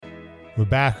We're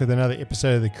back with another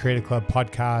episode of the Creative Club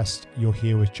podcast. You're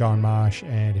here with John Marsh.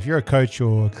 And if you're a coach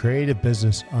or a creative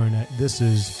business owner, this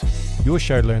is your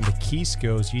show to learn the key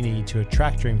skills you need to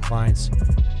attract dream clients,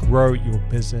 grow your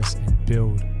business, and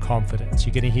build confidence.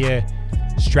 You're going to hear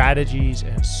strategies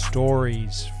and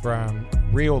stories from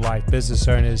real life business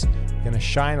owners. We're going to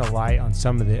shine a light on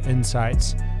some of their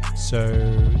insights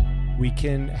so we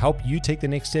can help you take the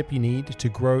next step you need to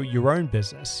grow your own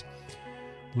business.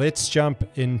 Let's jump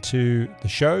into the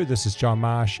show. This is John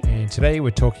Marsh, and today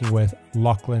we're talking with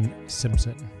Lachlan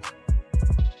Simpson.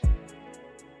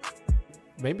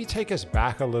 Maybe take us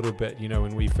back a little bit. You know,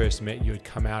 when we first met, you had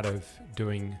come out of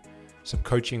doing some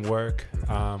coaching work.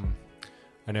 I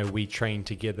know we trained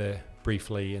together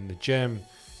briefly in the gym,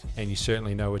 and you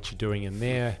certainly know what you're doing in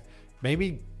there.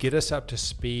 Maybe get us up to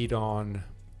speed on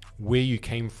where you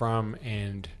came from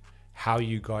and how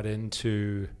you got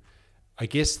into, I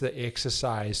guess, the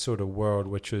exercise sort of world,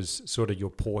 which was sort of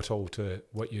your portal to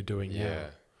what you're doing now.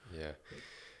 Yeah.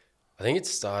 I think it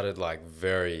started like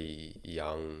very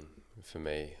young for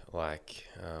me. Like,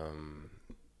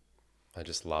 I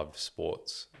just loved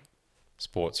sports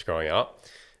growing up.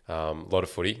 A lot of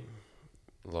footy,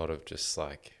 a lot of just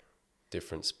like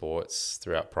different sports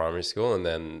throughout primary school, and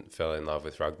then fell in love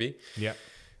with rugby. Yeah.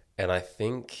 And I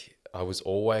think I was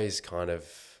always kind of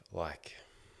like,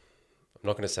 I'm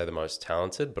not going to say the most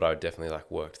talented, but I definitely like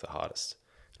worked the hardest.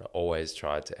 I always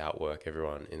tried to outwork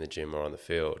everyone in the gym or on the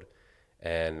field.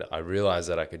 And I realized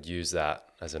that I could use that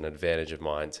as an advantage of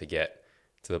mine to get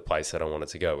to the place that I wanted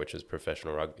to go, which was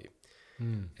professional rugby.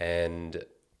 And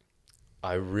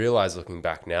I realized looking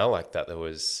back now, like that there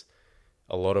was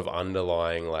a lot of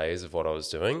underlying layers of what I was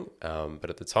doing. But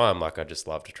at the time, like I just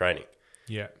loved training.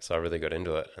 Yeah. So I really got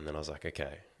into it. And then I was like,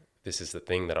 okay, this is the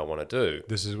thing that I want to do.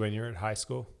 This is when you're at high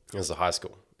school? It was a high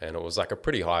school, and it was like a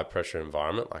pretty high pressure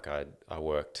environment. Like I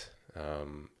worked,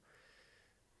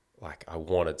 like I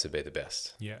wanted to be the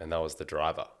best. Yeah. And that was the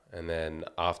driver. And then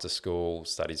after school,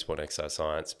 studied sport and exercise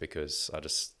science because I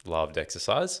just loved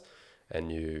exercise and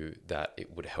knew that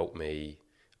it would help me,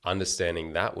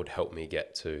 understanding that would help me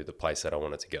get to the place that I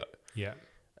wanted to go. Yeah.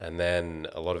 And then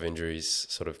a lot of injuries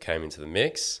sort of came into the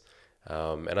mix.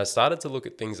 And I started to look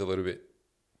at things a little bit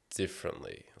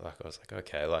differently. Like I was like,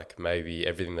 okay, like maybe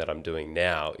everything that I'm doing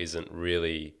now isn't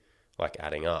really like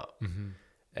adding up.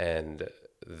 And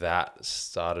that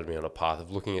started me on a path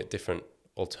of looking at different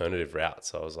alternative routes.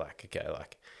 So I was like, okay,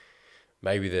 like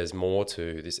maybe there's more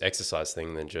to this exercise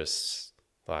thing than just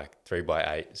like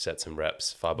 3x8 sets and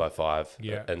reps,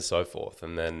 5x5, and so forth.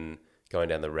 And then going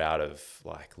down the route of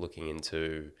like looking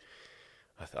into,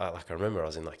 I remember I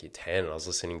was in like year 10 and I was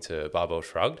listening to Barbell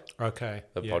Shrugged, the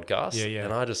podcast.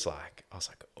 And I was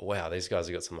like, wow, these guys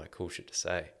have got some like cool shit to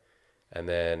say. And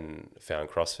then found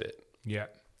CrossFit. Yeah.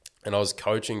 And I was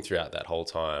coaching throughout that whole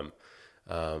time.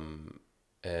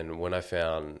 And when I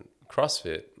found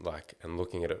CrossFit, like, and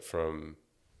looking at it from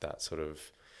that sort of,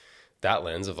 that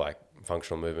lens of like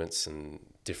functional movements and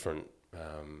different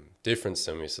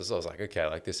stimuluses, I was like, okay,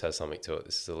 like this has something to it.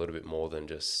 This is a little bit more than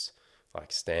just like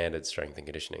standard strength and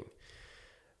conditioning.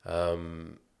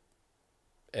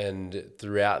 And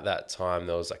throughout that time,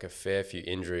 there was like a fair few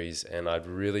injuries, and I'd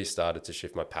really started to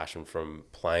shift my passion from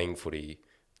playing footy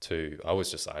to, I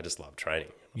just love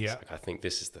training. I think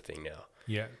this is the thing now.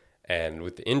 Yeah. And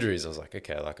with the injuries, I was like,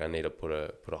 okay, like I need to put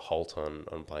a halt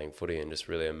on playing footy and just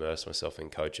really immerse myself in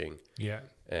coaching. Yeah.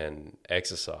 And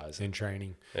exercise. In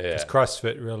training. Yeah. Because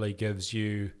CrossFit really gives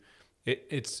you,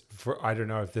 it's for, I don't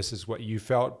know if this is what you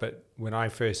felt, but when I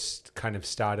first kind of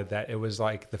started that, it was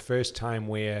like the first time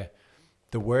where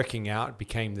the working out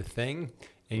became the thing,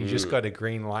 and you just got a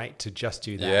green light to just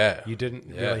do that. Yeah. You didn't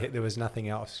really, there was nothing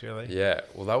else really. Yeah.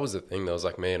 Well, that was the thing. There was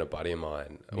like me and a buddy of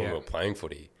mine when we were playing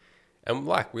footy, and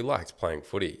like we liked playing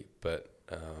footy, but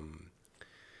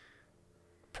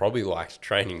probably liked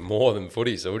training more than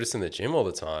footy. So we're just in the gym all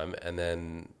the time, and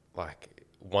then like,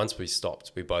 once we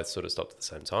stopped, we both sort of stopped at the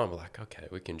same time. We're like, okay,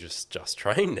 we can just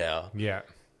train now. Yeah.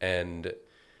 And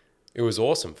it was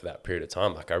awesome for that period of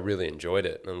time. Like I really enjoyed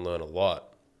it and learned a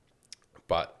lot.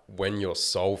 But when your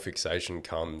sole fixation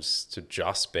comes to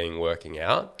just being working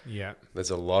out,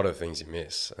 there's a lot of things you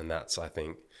miss. And I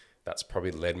think that's probably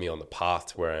led me on the path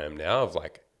to where I am now of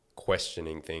like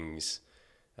questioning things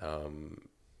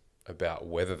about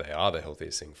whether they are the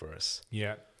healthiest thing for us.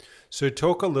 Yeah. So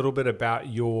talk a little bit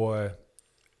about your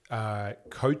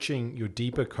coaching, your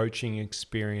deeper coaching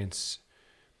experience,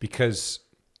 because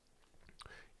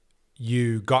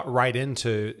you got right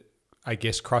into, I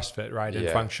guess, CrossFit, right? And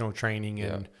functional training,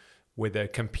 and whether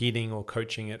competing or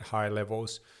coaching at high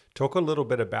levels. Talk a little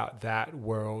bit about that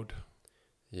world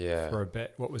for a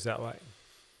bit. What was that like?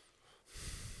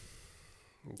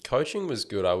 Coaching was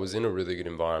good. I was in a really good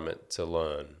environment to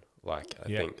learn. Like, I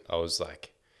Yeah. think I was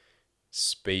like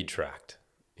speed tracked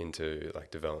into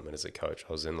like development as a coach.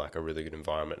 I was in like a really good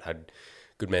environment, had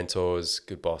good mentors,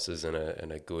 good bosses, and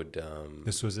a good,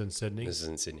 This was in Sydney. this is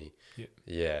in Sydney. Yeah.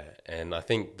 Yeah. And I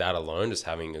think that alone, just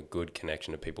having a good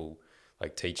connection of people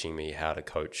like teaching me how to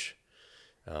coach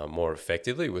more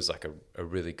effectively was like a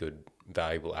really good,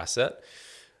 valuable asset.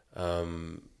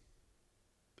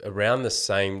 Around the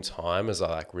same time as I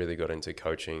like really got into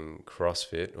coaching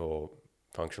CrossFit or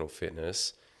functional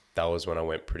fitness, that was when I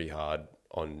went pretty hard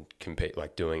on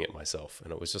like doing it myself.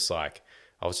 And it was just like,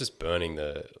 I was just burning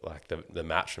the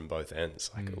match from both ends.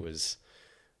 Like it was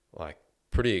like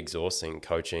pretty exhausting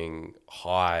coaching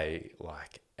high,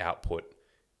 like output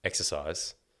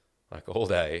exercise, like all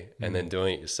day and then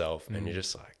doing it yourself. And you're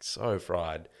just like so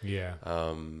fried. Yeah.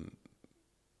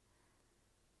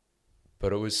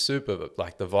 But it was super,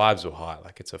 like the vibes were high.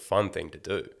 Like it's a fun thing to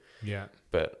do. Yeah.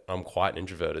 But I'm quite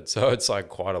introverted. So it's like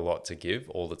quite a lot to give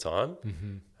all the time.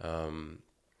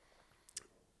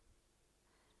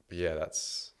 But yeah,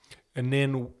 that's... And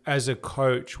then as a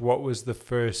coach, what was the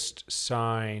first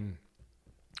sign,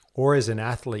 or as an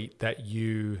athlete, that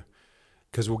you,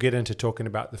 because we'll get into talking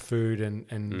about the food and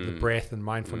the breath and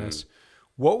mindfulness,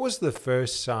 what was the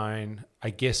first sign,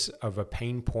 I guess, of a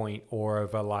pain point or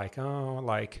of a like,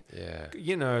 Yeah.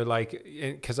 you know, like,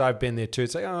 because I've been there too.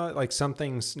 It's like, like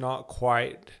something's not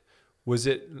quite. Was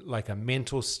it like a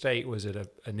mental state? Was it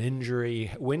an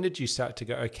injury? When did you start to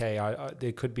go, okay,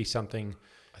 there could be something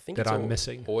I think that it's I'm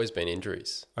missing? always been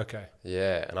injuries. Okay.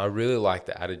 Yeah. And I really like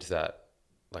the adage that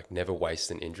like never waste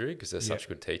an injury because they're such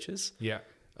good teachers. Yeah.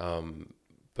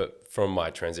 But from my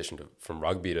transition from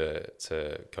rugby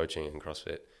to coaching and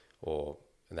CrossFit or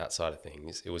that side of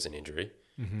things, it was an injury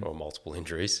or multiple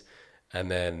injuries.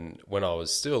 And then when I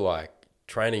was still like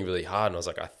training really hard and I was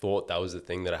like, I thought that was the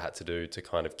thing that I had to do to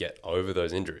kind of get over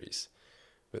those injuries.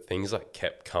 But things like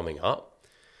kept coming up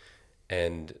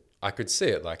and I could see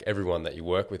it, like everyone that you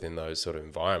work with in those sort of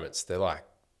environments, they're like,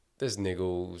 there's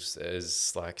niggles,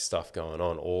 there's like stuff going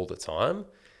on all the time.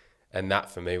 And that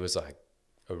for me was like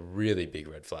a really big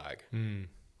red flag.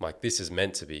 Like this is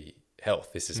meant to be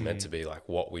health. This is meant to be like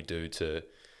what we do to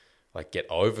like get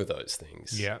over those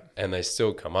things. Yeah. And they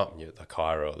still come up and you're the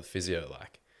chiro or the physio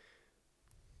like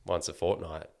once a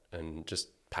fortnight and just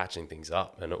patching things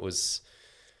up. And it was,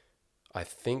 I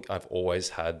think I've always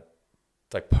had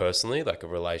like personally like a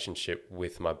relationship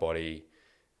with my body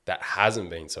that hasn't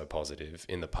been so positive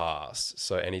in the past.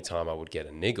 So anytime I would get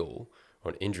a niggle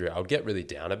or an injury, I would get really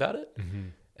down about it.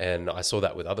 And I saw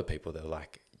that with other people. They're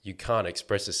like, you can't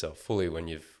express yourself fully when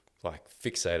you've like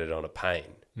fixated on a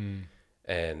pain.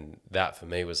 And that for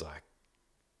me was like,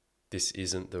 this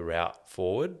isn't the route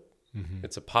forward.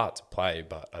 It's a part to play,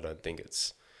 but I don't think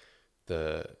it's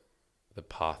the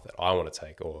path that I want to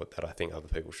take or that I think other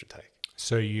people should take.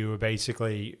 So you were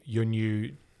basically, your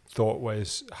new thought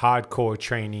was hardcore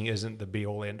training isn't the be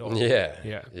all end all. Yeah.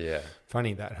 Yeah. Yeah.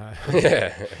 Funny that, huh?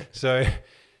 Yeah. So,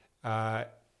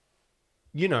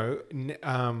 you know,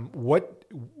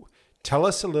 tell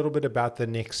us a little bit about the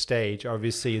next stage.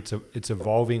 Obviously it's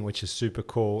evolving, which is super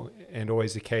cool and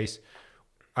always the case.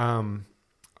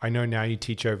 I know now you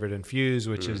teach over at Infuse,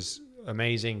 which is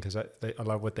amazing because I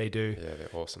love what they do. Yeah, they're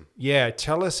awesome. Yeah.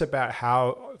 Tell us about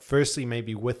how, firstly,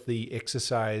 maybe with the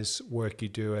exercise work you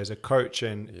do as a coach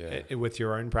and with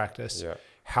your own practice,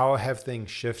 how have things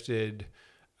shifted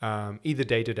either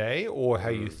day to day or how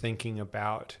you're thinking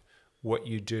about what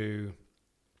you do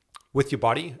with your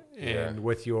body and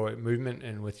with your movement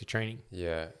and with your training?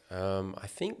 Yeah. I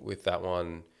think with that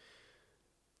one,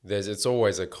 it's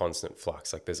always a constant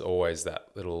flux. Like there's always that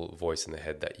little voice in the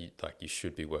head that you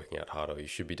should be working out harder, you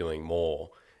should be doing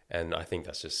more. And I think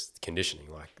that's just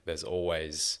conditioning. Like there's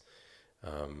always,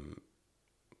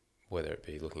 whether it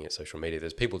be looking at social media,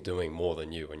 there's people doing more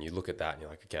than you. And you look at that and you're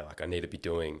like, okay, like I need to be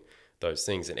doing those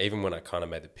things. And even when I kind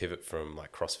of made the pivot from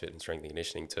like CrossFit and strength and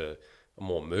conditioning to a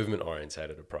more movement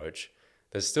orientated approach,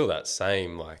 there's still that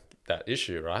same, like that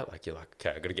issue, right? Like you're like,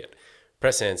 okay, I got to get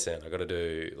press handstand. I got to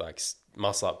do like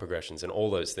muscle up progressions and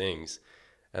all those things.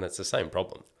 And it's the same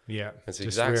problem. Yeah. It's the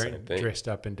just exact same thing. Dressed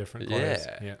up in different clothes.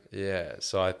 Yeah.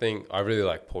 So I think I really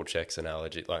like Paul Chek's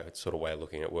analogy, like sort of way of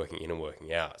looking at working in and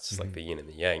working out. It's just like the yin and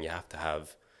the yang. You have to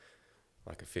have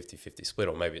like a 50-50 split,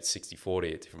 or maybe it's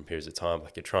 60-40 at different periods of time.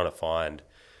 Like you're trying to find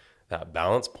that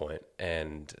balance point.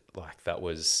 And like that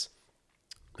was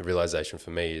the realization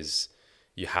for me is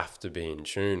you have to be in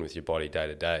tune with your body day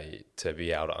to day to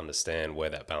be able to understand where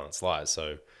that balance lies.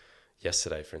 So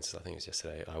yesterday, for instance, I think it was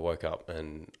yesterday, I woke up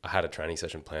and I had a training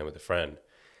session planned with a friend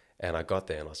and I got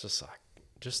there and I was just like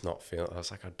just not feeling, I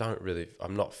was like,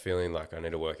 I'm not feeling like I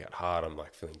need to work out hard. I'm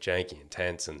like feeling janky and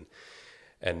tense,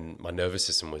 and my nervous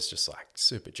system was just like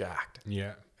super jacked. Yeah.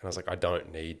 And I was like, I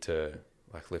don't need to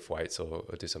like lift weights or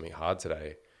do something hard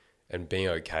today. And being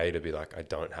okay to be like, I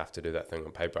don't have to do that thing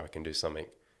on paper. I can do something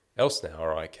else now,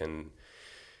 or I can,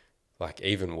 like,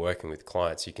 even working with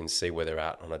clients, you can see where they're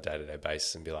at on a day-to-day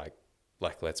basis and be like,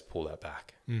 let's pull that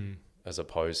back. As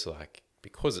opposed to like,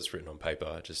 because it's written on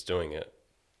paper, just doing it.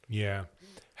 Yeah.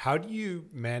 How do you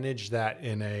manage that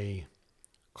in a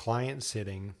client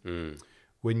setting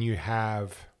when you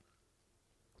have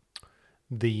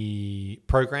the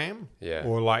program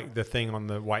or like the thing on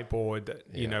the whiteboard that,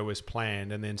 you know, was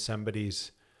planned, and then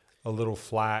somebody's a little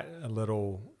flat, a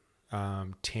little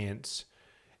tense?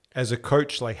 As a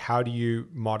coach, like, how do you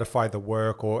modify the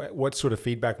work, or what sort of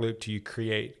feedback loop do you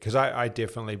create? Because I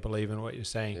definitely believe in what you're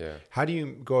saying. Yeah. How do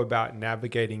you go about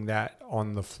navigating that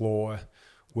on the floor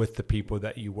with the people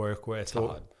that you work with? It's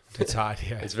hard. It's hard,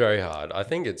 yeah. It's very hard. I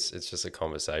think it's just a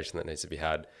conversation that needs to be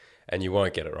had, and you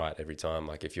won't get it right every time.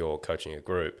 Like, if you're coaching a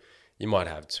group, you might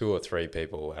have 2 or 3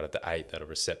 people out of the 8 that are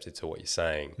receptive to what you're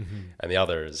saying, and the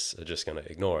others are just going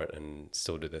to ignore it and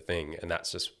still do their thing. And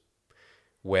that's just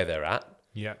where they're at.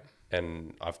 Yeah.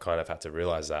 And I've kind of had to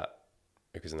realize that,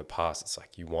 because in the past, it's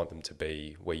like you want them to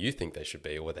be where you think they should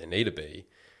be or where they need to be,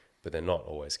 but they're not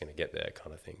always going to get there,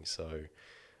 kind of thing. So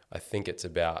I think it's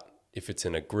about, if it's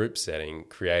in a group setting,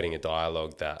 creating a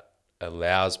dialogue that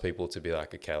allows people to be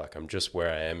like, okay, like, I'm just where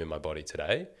I am in my body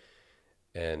today.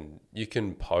 And you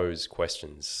can pose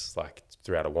questions like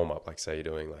throughout a warm-up, like say you're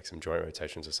doing like some joint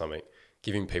rotations or something,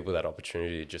 giving people that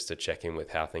opportunity just to check in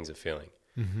with how things are feeling.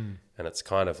 And it's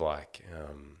kind of like,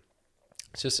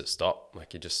 it's just a stop,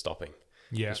 like you're just stopping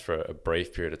just for a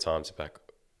brief period of time to be like,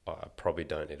 oh, I probably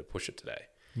don't need to push it today.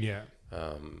 Yeah.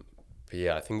 But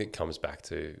yeah, I think it comes back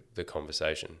to the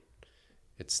conversation.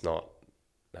 It's not,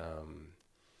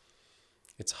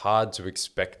 it's hard to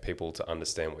expect people to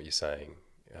understand what you're saying,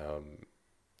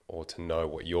 or to know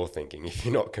what you're thinking if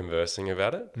you're not conversing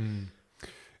about it.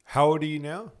 How old are you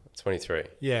now? 23.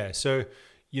 Yeah. So,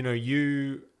 you know,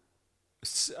 you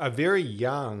are very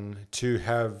young to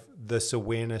have this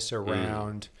awareness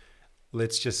around,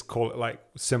 let's just call it like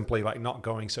simply like not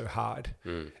going so hard.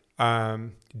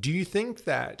 Do you think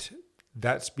that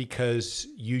that's because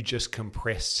you just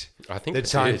compressed the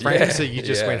time frame? So you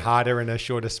just went harder in a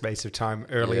shorter space of time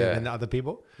earlier than the other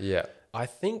people? Yeah. I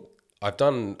think I've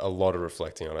done a lot of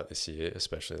reflecting on it this year,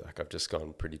 especially like I've just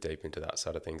gone pretty deep into that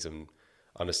side of things and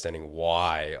understanding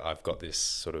why I've got this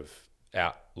sort of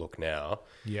outlook now.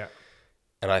 Yeah.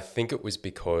 And I think it was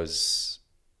because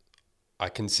I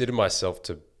considered myself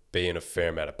to be in a fair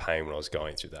amount of pain when I was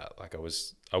going through that. Like I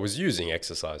was using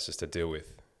exercise just to deal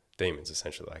with demons,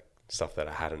 essentially, like stuff that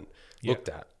I hadn't looked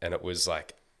at. And it was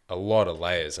like a lot of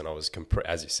layers, and I was,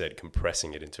 as you said,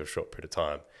 compressing it into a short period of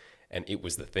time. And it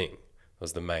was the thing. It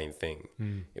was the main thing.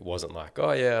 It wasn't like,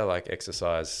 oh yeah, like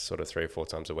exercise sort of 3 or 4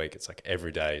 times a week. It's like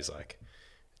every day is like,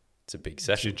 it's a big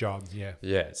session. It's your job. Yeah.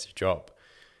 Yeah, it's your job.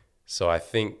 So I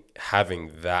think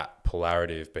having that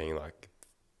polarity of being like,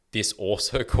 this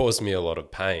also caused me a lot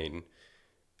of pain,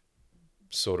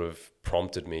 sort of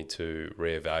prompted me to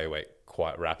reevaluate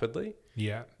quite rapidly.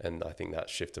 Yeah. And I think that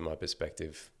shifted my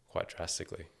perspective quite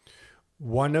drastically.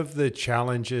 One of the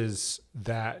challenges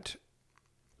that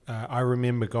I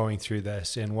remember going through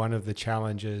this, and one of the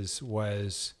challenges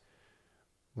was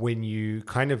when you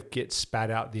kind of get spat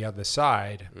out the other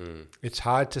side, it's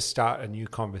hard to start a new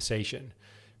conversation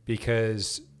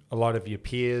because a lot of your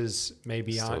peers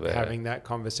maybe aren't having that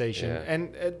conversation. Yeah.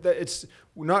 And it's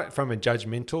not from a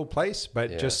judgmental place,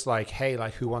 but just like, hey,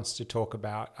 like who wants to talk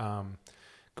about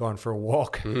going for a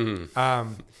walk?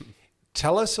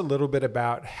 Tell us a little bit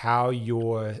about how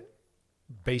you're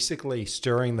basically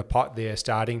stirring the pot there,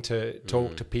 starting to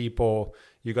talk to people.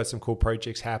 You've got some cool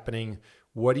projects happening.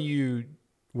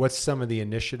 What's some of the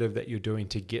initiative that you're doing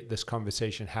to get this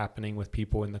conversation happening with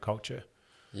people in the culture?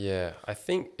 Yeah, I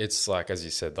think it's like, as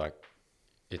you said, like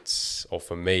or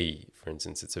for me, for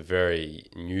instance, it's a very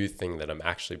new thing that I'm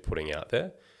actually putting out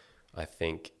there. I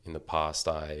think in the past,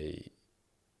 I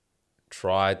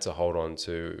tried to hold on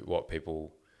to what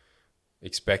people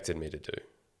expected me to do.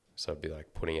 So I'd be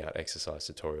like putting out exercise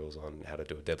tutorials on how to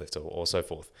do a deadlift or so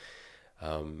forth.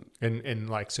 In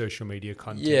like social media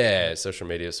content. Yeah, social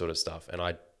media sort of stuff. And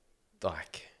I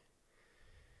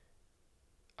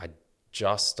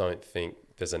just don't think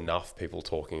there's enough people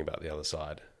talking about the other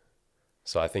side.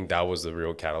 So I think that was the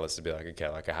real catalyst to be like, okay,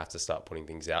 like I have to start putting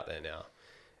things out there now.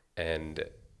 And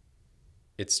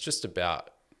it's just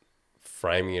about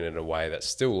framing it in a way that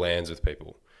still lands with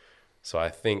people. So I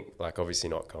think like obviously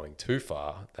not going too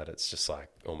far, that it's just like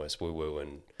almost woo-woo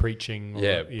and preaching.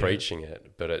 Preaching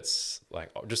it, but it's like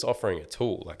just offering a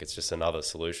tool. Like it's just another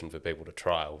solution for people to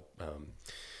try, or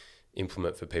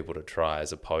implement for people to try,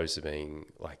 as opposed to being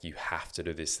like, you have to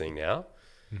do this thing now.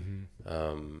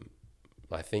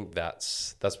 I think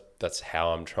that's how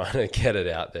I'm trying to get it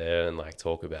out there and like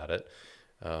talk about it,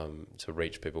 to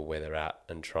reach people where they're at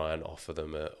and try and offer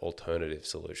them an alternative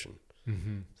solution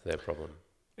to their problem.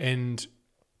 And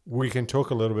we can talk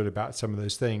a little bit about some of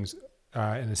those things in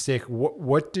a sec.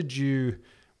 What's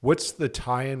the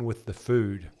tie-in with the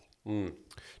food?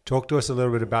 Talk to us a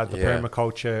little bit about the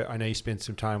permaculture. I know you spent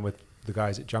some time with the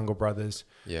guys at Jungle Brothers.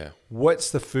 Yeah.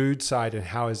 What's the food side, and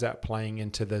how is that playing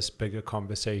into this bigger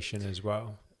conversation as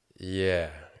well? Yeah.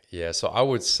 So I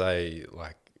would say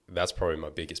like that's probably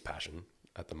my biggest passion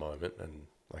at the moment, and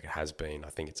like it has been. I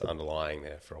think it's underlying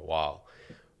there for a while,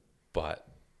 but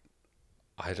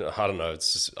I don't know.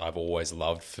 It's just, I've always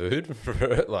loved food,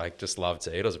 like just loved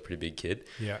to eat. I was a pretty big kid.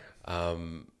 Yeah.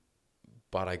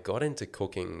 But I got into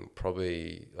cooking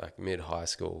probably like mid-high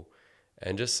school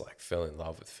and just like fell in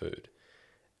love with food.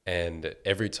 And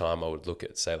every time I would look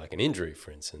at, say, like an injury,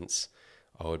 for instance,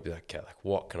 I would be like, okay, like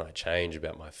what can I change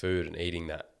about my food and eating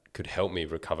that could help me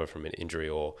recover from an injury?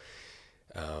 Or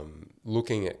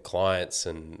looking at clients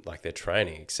and like they're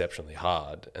training exceptionally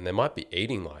hard, and they might be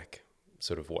eating like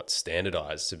sort of what's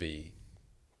standardized to be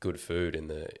good food in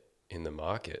the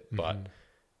market, but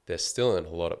they're still in a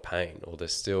lot of pain, or they're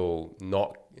still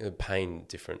not pain,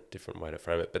 different way to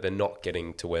frame it, but they're not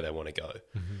getting to where they want to go.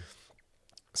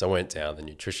 So I went down the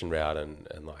nutrition route and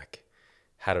like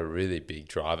had a really big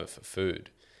driver for food.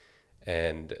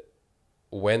 And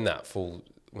when that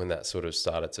sort of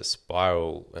started to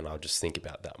spiral, and I'll just think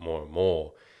about that more and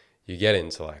more, you get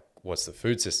into like, what's the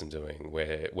food system doing?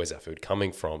 Where's our food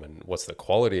coming from? And what's the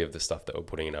quality of the stuff that we're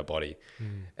putting in our body?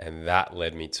 And that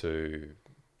led me to,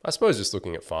 I suppose, just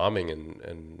looking at farming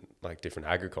and like different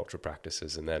agricultural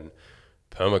practices, and then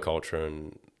permaculture.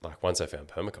 And like once I found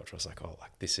permaculture, I was like, oh,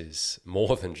 like this is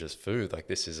more than just food. Like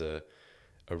this is a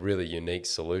really unique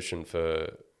solution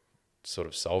for sort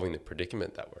of solving the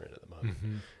predicament that we're in at the moment.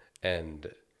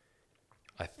 And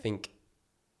I think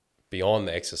beyond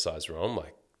the exercise realm,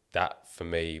 like that for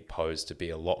me posed to be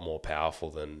a lot more powerful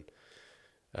than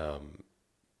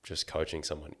just coaching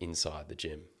someone inside the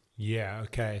gym. Yeah.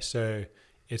 Okay. So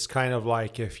it's kind of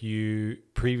like if you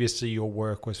previously your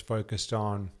work was focused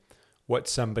on what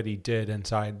somebody did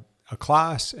inside a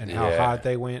class and how hard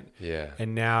they went. Yeah.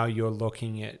 And now you're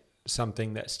looking at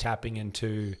something that's tapping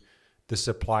into the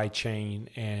supply chain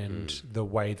and the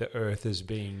way the earth is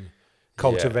being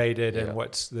cultivated and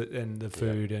what's the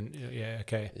food and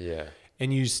okay. Yeah.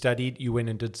 And you went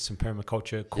and did some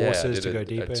permaculture courses to go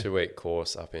deeper? A 2-week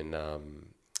course up in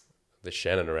the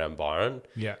Shannon around Byron.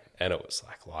 Yeah. And it was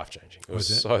like life-changing.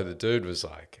 So the dude was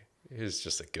like, he's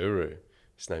just a guru.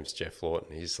 His name's Jeff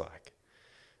Lawton. He's like,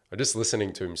 just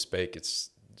listening to him speak, it's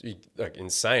like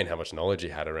insane how much knowledge he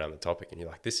had around the topic. And you're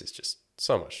like, this is just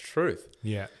so much truth.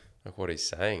 Yeah. Like what he's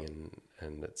saying.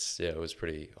 And it's, it was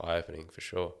pretty eye-opening for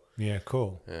sure. Yeah,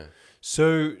 cool. Yeah.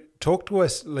 So talk to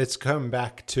us, let's come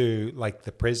back to like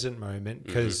the present moment,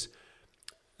 because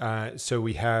so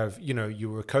we have, you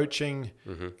were coaching,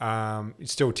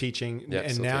 still teaching,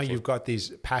 and now teaching. You've got these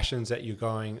passions that you're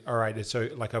going, all right, so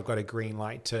like I've got a green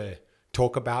light to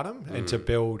talk about them and to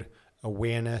build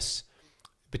awareness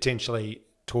potentially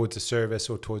towards a service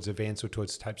or towards events or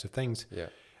towards types of things. Yeah.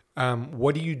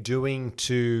 What are you doing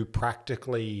to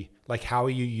practically, like how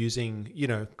are you using,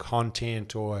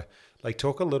 content, or like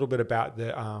talk a little bit about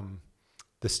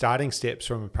the starting steps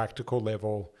from a practical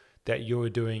level that you're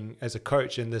doing as a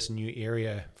coach in this new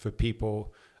area for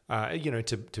people,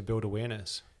 to build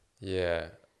awareness. Yeah.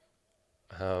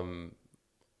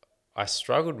 I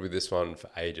struggled with this one for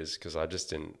ages because I just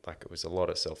didn't, like, it was a lot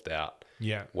of self-doubt.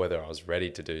 Yeah. Whether I was ready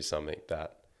to do something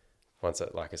that once,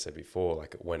 like I said before,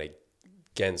 like it went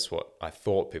against what I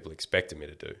thought people expected me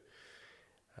to do.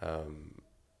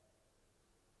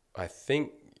 I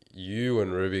think you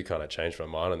and Ruby kind of changed my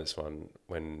mind on this one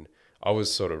when I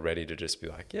was sort of ready to just be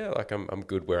like, yeah, like I'm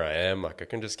good where I am. Like I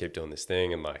can just keep doing this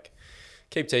thing and like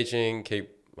keep teaching,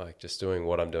 keep like just doing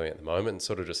what I'm doing at the moment and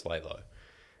sort of just lay low.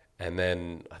 And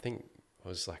then I think it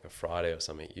was like a Friday or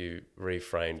something, you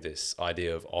reframed this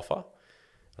idea of offer.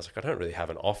 I was like, I don't really have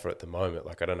an offer at the moment.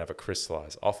 Like I don't have a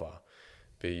crystallized offer,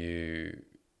 but you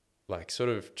like sort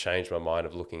of changed my mind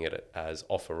of looking at it as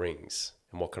offerings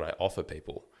and what can I offer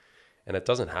people? And it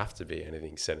doesn't have to be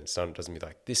anything set in stone. It doesn't be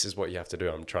like, this is what you have to do.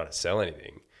 I'm trying to sell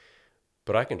anything,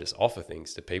 but I can just offer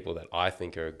things to people that I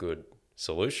think are a good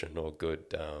solution or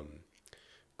good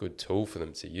good tool for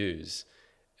them to use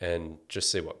and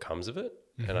just see what comes of it.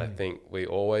 And I think we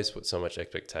always put so much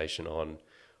expectation on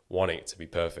wanting it to be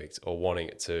perfect or wanting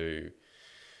it to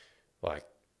like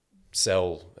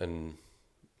sell and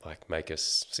like make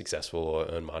us successful or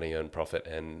earn money, earn profit.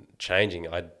 And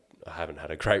changing, I haven't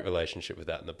had a great relationship with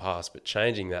that in the past, but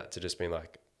changing that to just being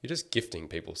like, you're just gifting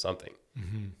people something.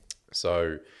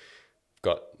 So I've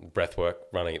got breath work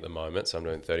running at the moment. So I'm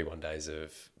doing 31 days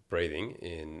of breathing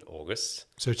in August.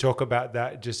 So talk about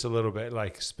that just a little bit,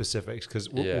 like specifics, because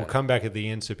we'll come back at the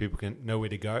end so people can know where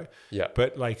to go. Yeah.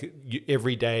 But like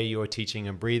every day you're teaching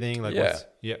and breathing. Like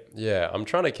Yeah. I'm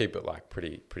trying to keep it like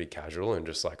pretty casual and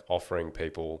just like offering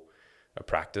people a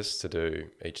practice to do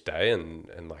each day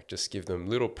and like just give them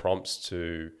little prompts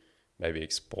to maybe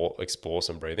explore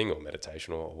some breathing or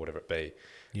meditation or whatever it be.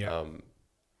 Yeah.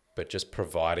 But just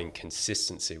providing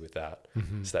consistency with that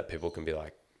so that people can be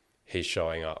like, he's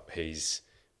showing up, he's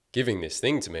giving this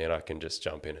thing to me and I can just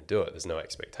jump in and do it. There's no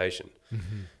expectation.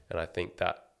 And I think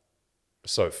that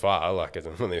so far, like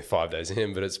I'm only 5 days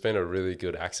in, but it's been a really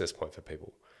good access point for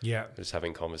people. Yeah. Just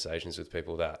having conversations with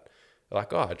people that are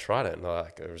like, oh, I tried it and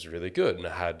like, it was really good. And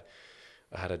I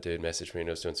had a dude message me and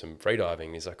I was doing some free diving.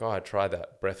 And he's like, oh, I tried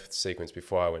that breath sequence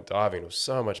before I went diving. It was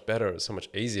so much better. It was so much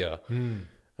easier.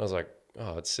 I was like,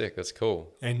 oh, it's sick. That's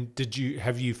cool. And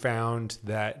have you found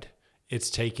that it's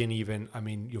taken even, I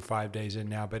mean, you're 5 days in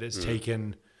now, but it's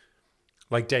taken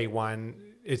like day one,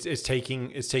 it's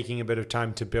taking a bit of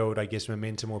time to build, I guess,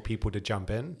 momentum or people to jump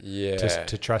in. Yeah.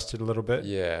 To trust it a little bit.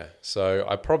 Yeah. So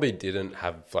I probably didn't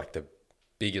have like the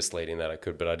biggest lead in that I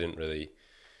could, but I didn't really,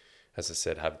 as I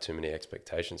said, have too many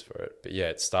expectations for it. But yeah,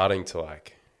 it's starting to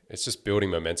like, it's just building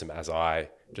momentum as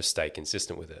I just stay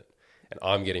consistent with it. And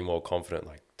I'm getting more confident,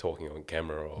 like talking on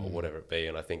camera or whatever it be.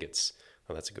 And I think that's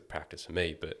a good practice for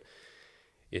me, but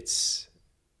it's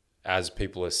as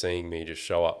people are seeing me just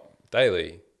show up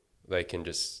daily, they can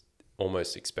just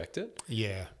almost expect it.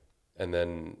 Yeah. And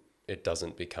then it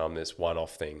doesn't become this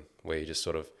one-off thing where you just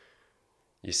sort of,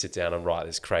 you sit down and write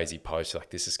this crazy post, like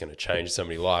this is going to change so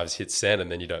many lives, hit send, and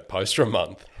then you don't post for a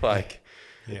month. Like,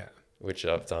 yeah, which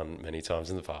I've done many times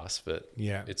in the past, but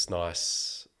yeah, it's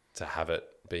nice to have it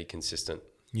be consistent.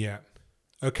 Yeah.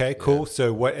 Okay, cool. Yeah.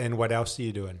 So what else are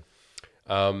you doing?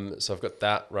 So I've got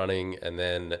that running and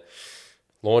then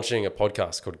launching a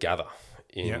podcast called Gather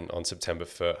on September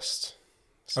 1st.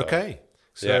 So, okay.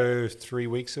 So 3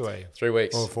 weeks away. 3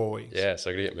 weeks. Or 4 weeks. Yeah, so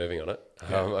I got to get moving on it.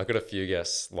 Yeah. I've got a few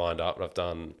guests lined up and I've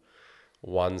done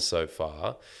one so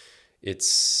far.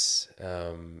 It's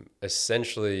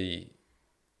essentially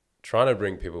trying to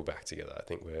bring people back together. I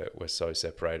think we're so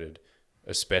separated,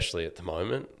 especially at the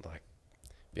moment, like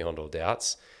beyond all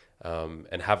doubts,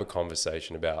 and have a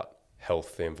conversation about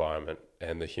health, the environment,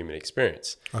 and the human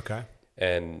experience. Okay.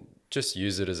 And just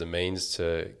use it as a means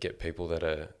to get people that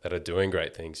are doing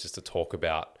great things, just to talk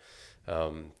about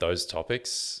those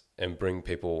topics and bring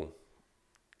people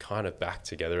kind of back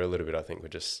together a little bit. I think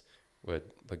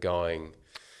we're going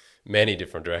many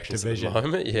different directions at the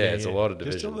moment. Yeah, it's a lot of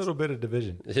divisions. Just a little bit of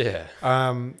division. Yeah.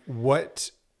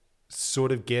 What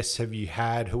sort of guests have you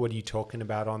had? What are you talking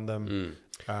about on them?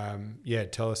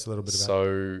 Tell us a little bit about it.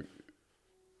 So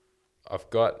I've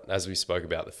got, as we spoke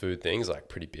about, the food things, like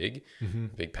pretty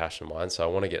big passion of mine. So I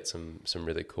want to get some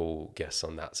really cool guests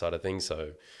on that side of things.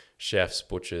 So chefs,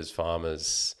 butchers,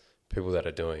 farmers, people that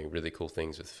are doing really cool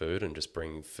things with food and just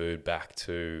bringing food back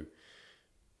to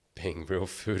being real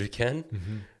food again,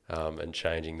 and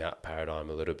changing that paradigm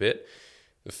a little bit.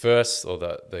 The first, or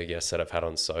the guest that I've had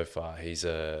on so far, he's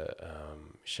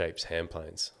shapes hand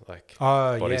planes, like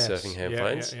body surfing hand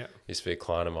planes. He used to be a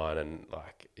client of mine, and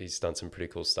like he's done some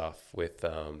pretty cool stuff with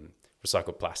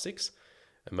recycled plastics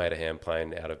and made a hand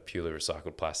plane out of purely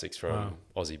recycled plastics from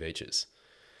Aussie beaches.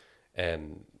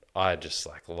 And I just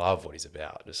like love what he's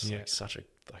about. Just like such a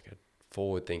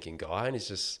forward thinking guy, and he's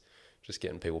just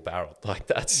getting people barreled. Like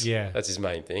that's his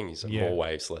main thing. He's like more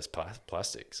waves, less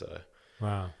plastic. So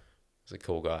he's a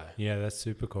cool guy. Yeah, that's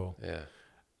super cool. Yeah.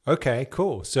 Okay,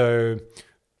 cool. So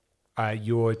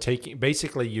you're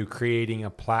creating a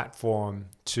platform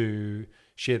to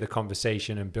share the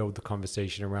conversation and build the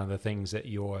conversation around the things that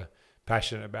you're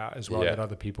passionate about as well, that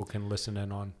other people can listen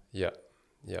in on. Yeah.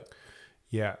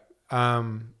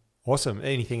 Awesome.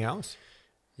 Anything else?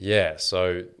 Yeah.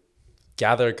 So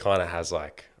Gather kind of has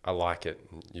like, I like it.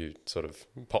 You sort of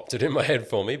popped it in my head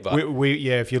for me, but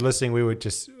if you're listening, we were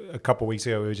just a couple of weeks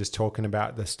ago, we were just talking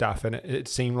about the stuff, and it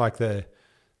seemed like the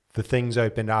things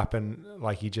opened up, and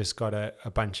like you just got a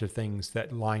bunch of things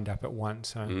that lined up at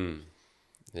once. Huh?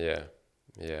 Yeah.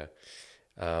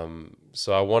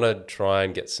 So I want to try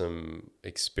and get some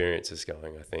experiences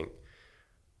going. I think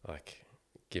like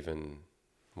given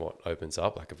what opens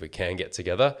up. Like if we can get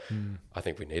together, I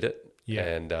think we need it. Yeah.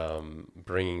 And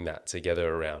bringing that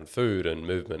together around food and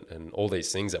movement and all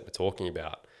these things that we're talking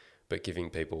about, but giving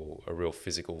people a real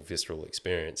physical, visceral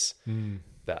experience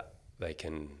that they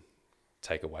can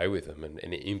take away with them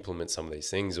and implement some of these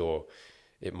things, or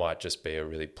it might just be a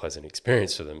really pleasant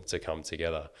experience for them to come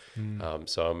together.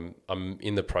 So I'm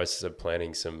in the process of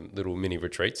planning some little mini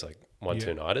retreats, like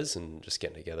 1-2-nighters, and just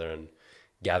getting together and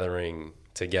gathering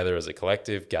together as a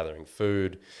collective, gathering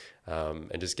food,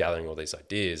 and just gathering all these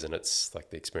ideas. And it's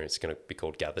like the experience is going to be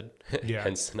called Gathered,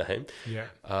 hence the name. Yeah.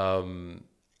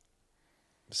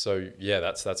 So yeah,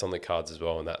 that's on the cards as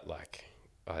well. And that, like,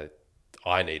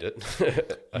 I need it.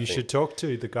 You should talk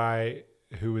to the guy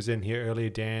who was in here earlier,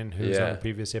 Dan, who was on the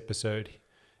previous episode.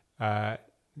 They're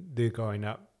going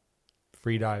up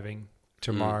freediving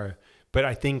tomorrow. But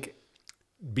I think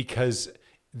because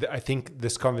I think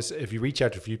this conversation, if you reach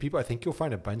out to a few people, I think you'll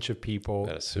find a bunch of people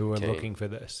who are looking for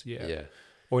this. Yeah.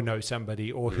 Or know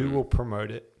somebody, or who will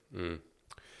promote it.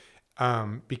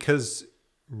 Because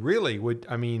really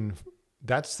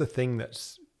that's the thing,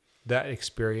 that's that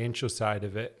experiential side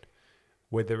of it,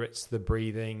 whether it's the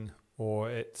breathing or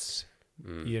it's,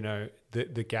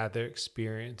 the gather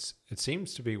experience. It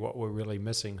seems to be what we're really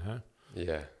missing, huh?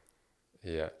 Yeah.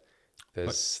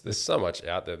 There's so much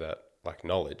out there that, like,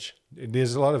 knowledge.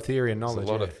 There's a lot of theory and knowledge. There's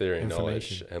a lot of theory and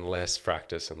knowledge, and less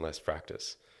practice, or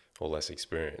less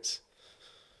experience.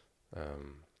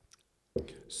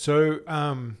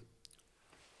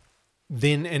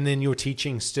 Then you're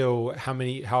teaching still. How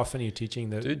often are you teaching?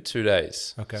 Dude, 2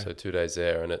 days. Okay. So 2 days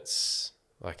there, and it's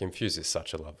like Infuse is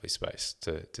such a lovely space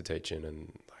to teach in,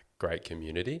 and like great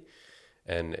community,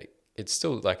 and it's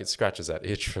still like it scratches that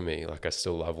itch for me. Like I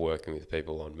still love working with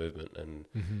people on movement and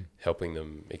helping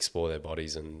them explore their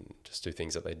bodies and just do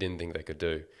things that they didn't think they could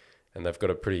do. And they've got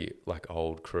a pretty like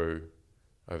old crew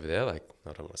over there. Like,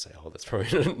 I don't want to say old, that's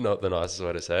probably not the nicest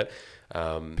way to say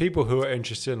it. People who are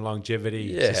interested in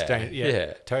longevity,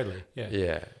 totally.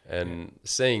 Yeah. And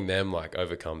seeing them like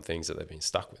overcome things that they've been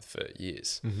stuck with for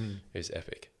years is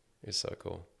epic. It's so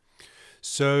cool.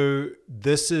 So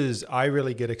I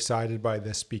really get excited by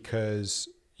this because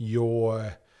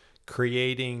you're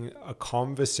creating a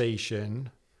conversation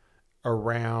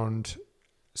around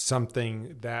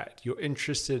something that you're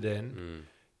interested in.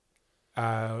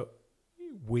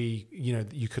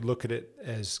 You could look at it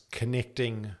as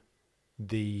connecting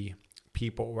the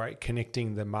people, right?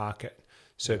 Connecting the market.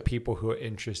 So people who are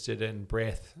interested in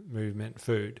breath, movement,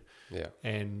 food. Yeah.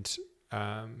 And,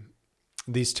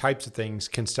 these types of things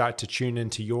can start to tune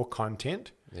into your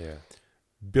content. Yeah.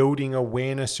 Building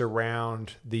awareness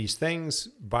around these things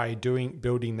by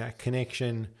building that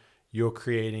connection, you're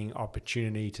creating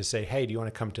opportunity to say, hey, do you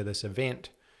want to come to this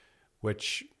event?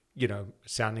 Which,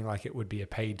 sounding like it would be a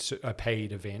paid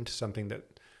event, something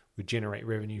that would generate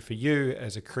revenue for you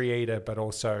as a creator, but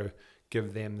also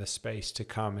give them the space to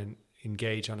come and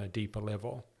engage on a deeper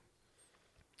level.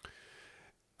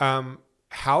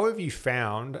 How have you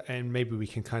found, and maybe we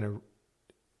can kind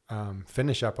of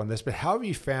finish up on this, but how have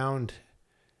you found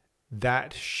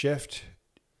that shift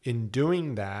in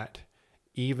doing that,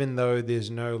 even though there's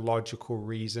no logical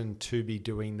reason to be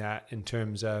doing that in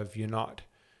terms of you're not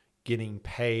getting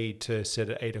paid to sit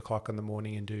at 8 o'clock in the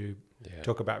morning and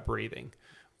talk about breathing,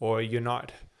 or you're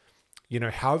not,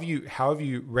 how have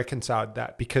you reconciled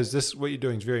that? Because what you're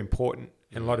doing is very important,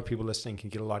 and a lot of people listening can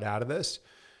get a lot out of this.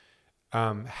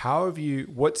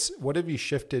 What have you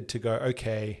shifted to go,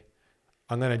 okay,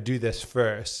 I'm going to do this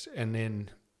first, and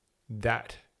then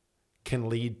that can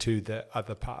lead to the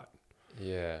other part?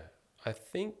 Yeah. I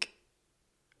think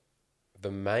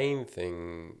the main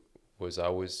thing was I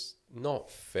was not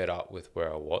fed up with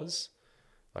where I was.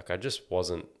 Like I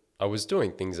was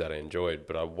doing things that I enjoyed,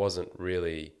 but I wasn't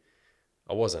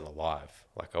alive.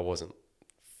 Like I wasn't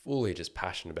fully just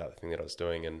passionate about the thing that I was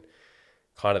doing. And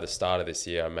kind of the start of this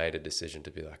year, I made a decision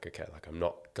to be like, okay, like I'm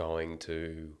not going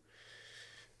to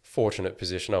fortunate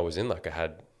position I was in. Like I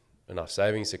had enough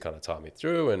savings to kind of tie me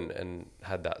through and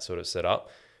had that sort of set up.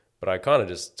 But I kind of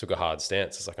just took a hard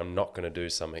stance. It's like, I'm not going to do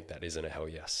something that isn't a hell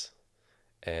yes.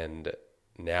 And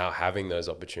now having those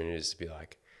opportunities to be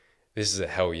like, this is a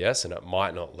hell yes. And it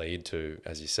might not lead to,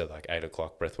 as you said, like 8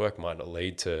 o'clock breathwork might not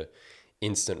lead to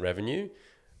instant revenue,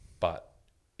 but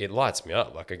it lights me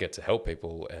up. Like I get to help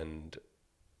people and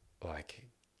like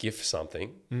gift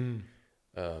something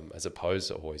as opposed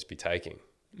to always be taking,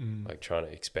 like trying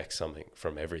to expect something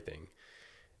from everything.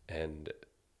 And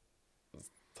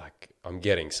like I'm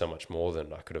getting so much more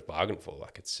than I could have bargained for.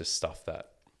 Like it's just stuff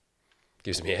that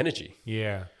gives me energy.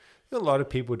 Yeah. A lot of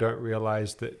people don't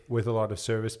realize that with a lot of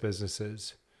service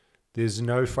businesses, there's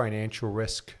no financial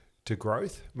risk to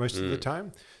growth most of the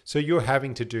time. So you're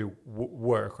having to do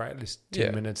work, right? At least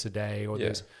 10 minutes a day, or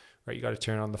there's, right, you got to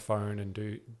turn on the phone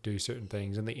and do certain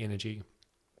things, and the energy.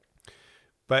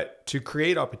 But to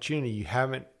create opportunity, you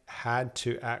haven't had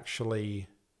to actually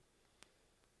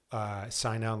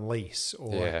sign on lease,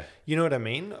 or you know what I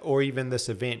mean? Or even this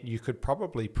event, you could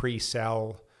probably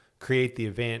pre-sell, create the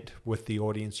event with the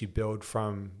audience you build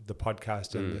from the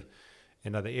podcast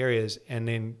and other areas, and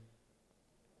then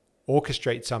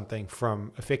orchestrate something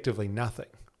from effectively nothing.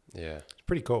 Yeah. It's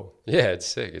pretty cool. Yeah, it's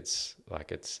sick. It's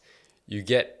like, you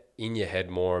get in your head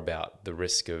more about the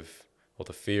risk of, or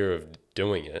the fear of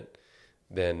doing it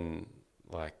than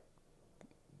there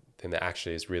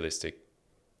actually is realistic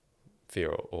fear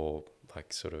or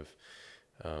like sort of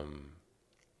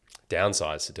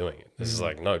downsides to doing it. This is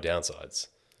like no downsides.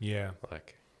 Yeah.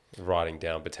 Like writing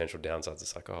down potential downsides.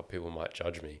 It's like, oh, people might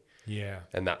judge me. Yeah.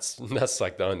 And that's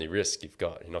like the only risk you've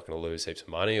got. You're not going to lose heaps of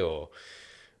money or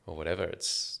whatever.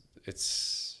 It's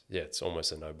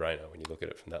almost a no-brainer when you look at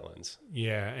it from that lens.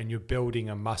 Yeah, and you're building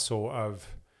a muscle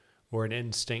or an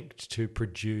instinct to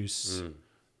produce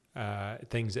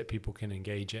things that people can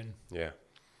engage in. Yeah.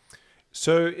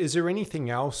 So is there anything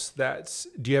else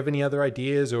do you have any other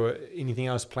ideas or anything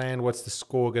else planned? What's the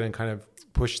score going to kind of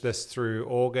push this through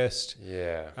August?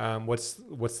 Yeah. What's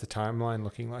the timeline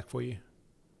looking like for you?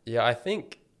 Yeah, I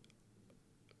think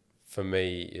for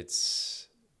me, it's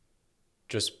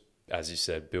just, as you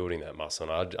said, building that muscle.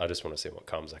 And I just want to see what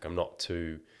comes. Like, I'm not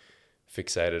too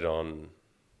fixated on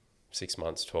 6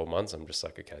 months, 12 months. I'm just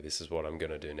like, okay, this is what I'm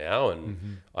going to do now.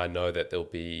 And I know that there'll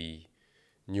be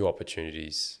new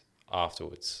opportunities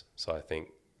afterwards. So I think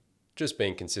just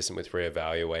being consistent with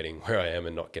reevaluating where I am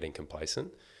and not getting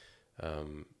complacent.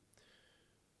 But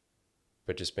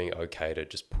just being okay to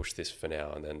just push this for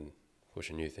now and then push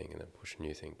a new thing and then push a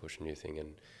new thing.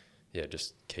 And yeah,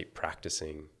 just keep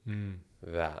practicing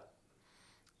that.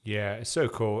 Yeah, it's so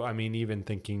cool. I mean, even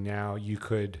thinking now, you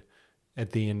could,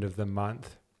 at the end of the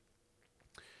month,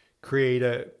 create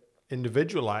a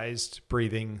individualized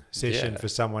breathing session for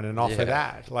someone and offer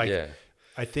that. Like,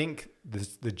 I think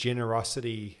the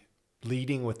generosity,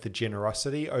 leading with the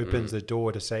generosity opens the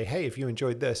door to say, hey, if you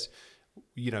enjoyed this,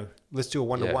 let's do a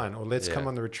one-to-one, or let's come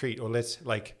on the retreat, or let's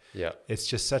it's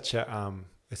just such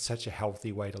a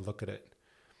healthy way to look at it.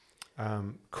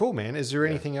 Cool, man. Is there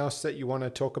anything else that you want to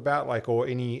talk about, like, or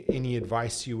any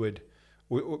advice you would,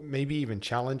 or maybe even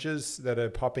challenges that are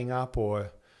popping up,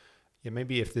 or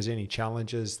maybe if there's any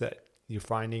challenges that you're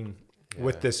finding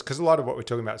with this, because a lot of what we're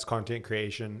talking about is content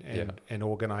creation and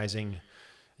organizing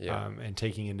and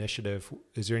taking initiative.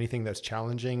 Is there anything that's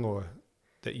challenging or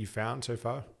that you found so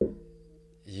far?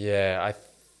 Yeah,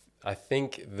 I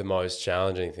think the most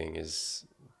challenging thing is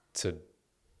to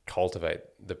cultivate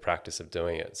the practice of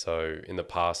doing it. So in the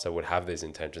past, I would have these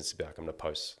intentions to be like, I'm going to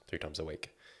post 3 times a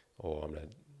week, or I'm going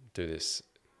to do this,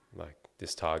 like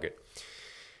this target.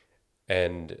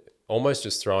 And almost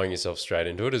just throwing yourself straight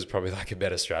into it is probably like a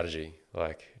better strategy.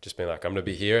 Like just being like, I'm going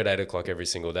to be here at 8 o'clock every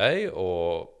single day,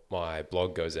 or my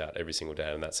blog goes out every single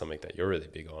day. And that's something that you're really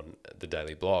big on, the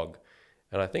daily blog.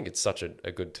 And I think it's such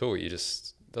a good tool. It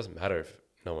doesn't matter if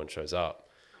no one shows up.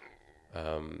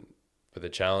 But the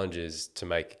challenge is to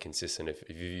make it consistent.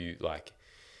 If you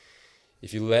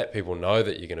let people know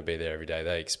that you're going to be there every day,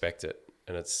 they expect it.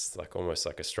 And it's like almost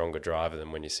like a stronger driver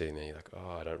than when you're sitting there, you're like,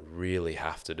 oh, I don't really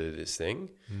have to do this thing.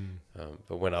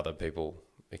 But when other people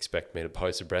expect me to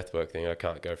post a breathwork thing, I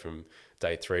can't go from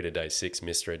day 3 to day 6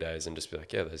 mystery days and just be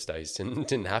like, yeah, those days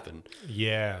didn't happen.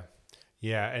 Yeah.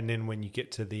 Yeah. And then when you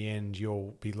get to the end,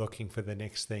 you'll be looking for the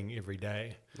next thing every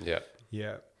day. Yeah.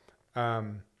 Yeah.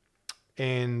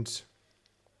 And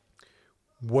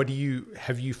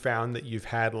have you found that you've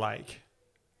had like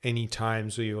any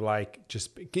times where you're like,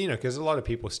 just, because a lot of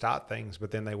people start things, but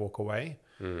then they walk away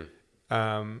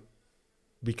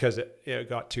because it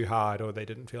got too hard, or they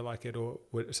didn't feel like it, or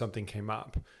something came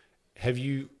up. Have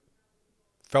you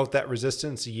felt that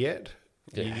resistance yet?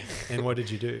 Yeah. And what did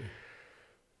you do?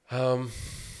 Probably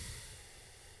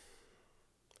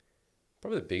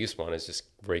the biggest one is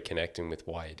just reconnecting with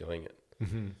why you're doing it.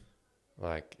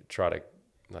 Like try to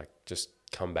just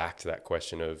come back to that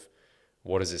question of,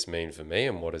 what does this mean for me,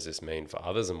 and what does this mean for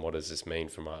others, and what does this mean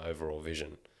for my overall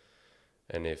vision?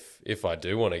 And if I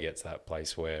do want to get to that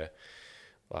place where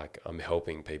like I'm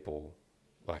helping people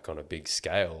like on a big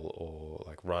scale, or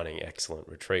like running excellent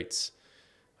retreats,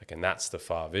 like, and that's the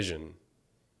far vision.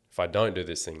 If I don't do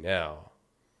this thing now,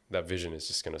 that vision is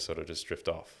just going to sort of just drift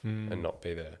off and not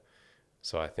be there.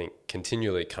 So I think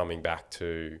continually coming back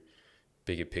to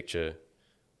bigger picture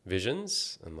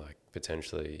visions and like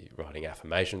potentially writing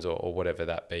affirmations or whatever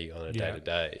that be on a day to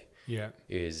day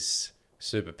is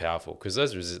super powerful, because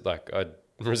those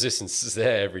resistance is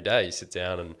there every day. You sit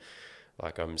down and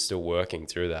like I'm still working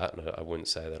through that, and I wouldn't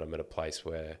say that I'm at a place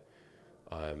where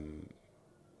I'm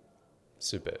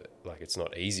super, like it's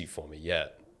not easy for me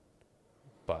yet,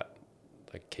 but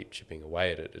I keep chipping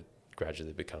away at it. It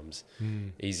gradually becomes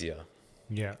easier.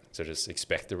 Yeah. So just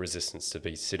expect the resistance to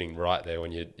be sitting right there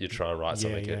when you try and write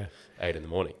something at 8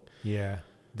 a.m. Yeah.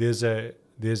 There's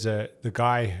the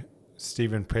guy,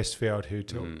 Stephen Pressfield,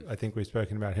 who I think we've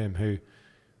spoken about him, who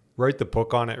wrote the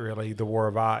book on it, really, The War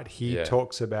of Art. He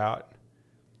talks about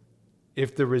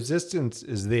if the resistance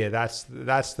is there, that's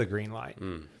the green light.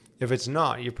 If it's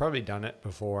not, you've probably done it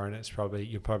before, and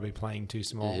you're probably playing too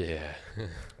small. Yeah.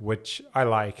 Which I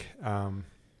like.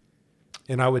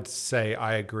 And I would say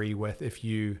I agree with, if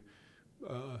you,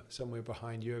 somewhere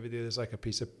behind you over there's like a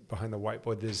piece of, behind the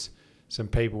whiteboard, there's some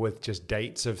paper with just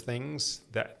dates of things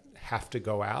that have to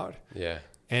go out. Yeah.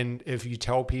 And if you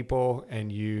tell people and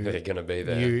they're going to be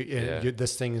there.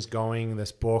 This thing is going,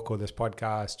 this book or this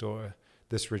podcast or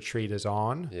this retreat is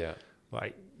on. Yeah.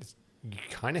 Like you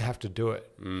kind of have to do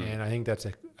it. And I think that's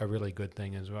a really good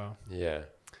thing as well. Yeah.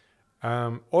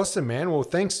 Awesome, man. Well,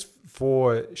 thanks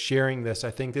for sharing this.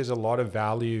 I think there's a lot of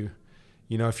value,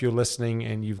 if you're listening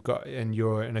and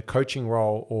you're in a coaching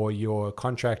role, or you're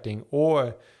contracting,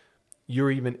 or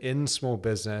you're even in small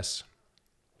business,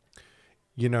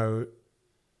 the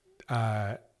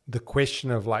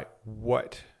question of like,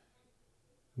 what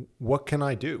can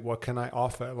I do? What can I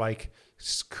offer? Like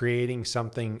creating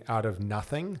something out of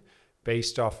nothing,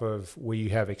 based off of where you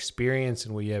have experience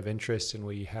and where you have interest and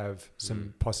where you have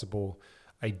some possible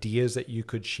ideas that you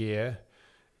could share,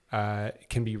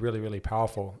 can be really, really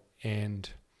powerful. And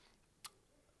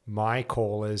my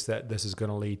call is that this is going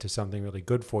to lead to something really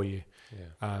good for you.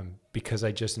 Because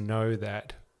I just know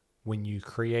that when you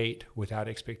create without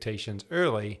expectations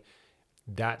early,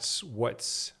 that's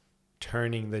what's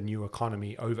turning the new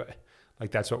economy over. Like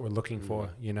that's what we're looking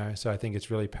for, So I think it's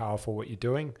really powerful what you're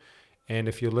doing. And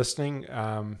if you're listening,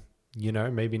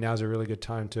 maybe now's a really good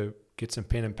time to get some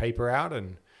pen and paper out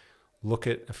and look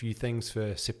at a few things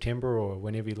for September, or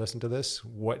whenever you listen to this,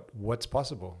 what's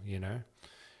possible,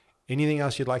 Anything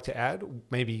else you'd like to add?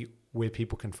 Maybe where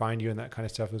people can find you and that kind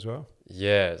of stuff as well?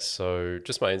 Yeah. So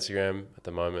just my Instagram at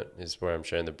the moment is where I'm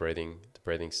sharing the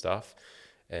breathing stuff.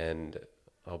 And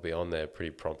I'll be on there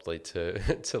pretty promptly to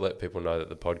let people know that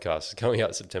the podcast is coming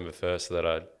out September 1st, so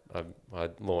that I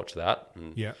launch that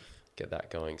and get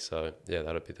that going. So yeah,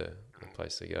 that'll be the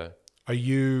place to go. Are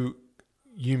you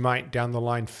might down the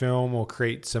line film or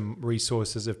create some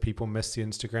resources if people miss the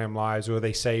Instagram lives, or are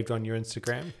they saved on your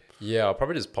Instagram? Yeah, I'll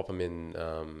probably just pop them in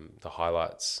the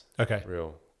highlights. Okay.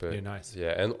 But nice.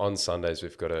 Yeah, and on Sundays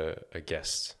we've got a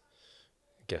guest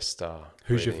star.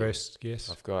 Who's your first guest?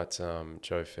 I've got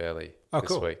Joe Fairley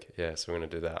this week. Yeah, so we're going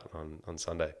to do that on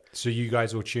Sunday. So you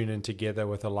guys will tune in together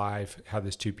with a live, how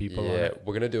there's two people on it? Yeah,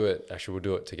 we're going to do it. Actually, we'll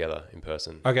do it together in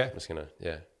person. Okay. I'm just going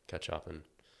to, catch up and,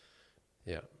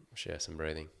 share some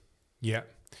breathing. Yeah.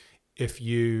 Are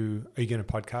you going to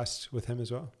podcast with him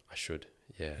as well? I should.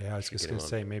 Yeah. Yeah, I was just going to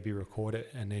say maybe record it,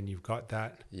 and then you've got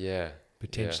that. Yeah.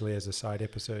 Potentially as a side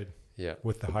episode. Yeah.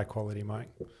 With the high quality mic.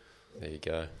 There you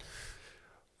go.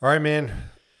 All right, man.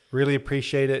 Really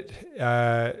appreciate it.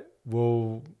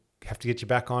 We'll have to get you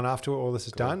back on after all this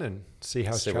is done and see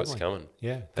how it's traveling. What's coming.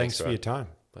 Yeah. Thanks for your time.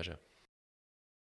 Pleasure.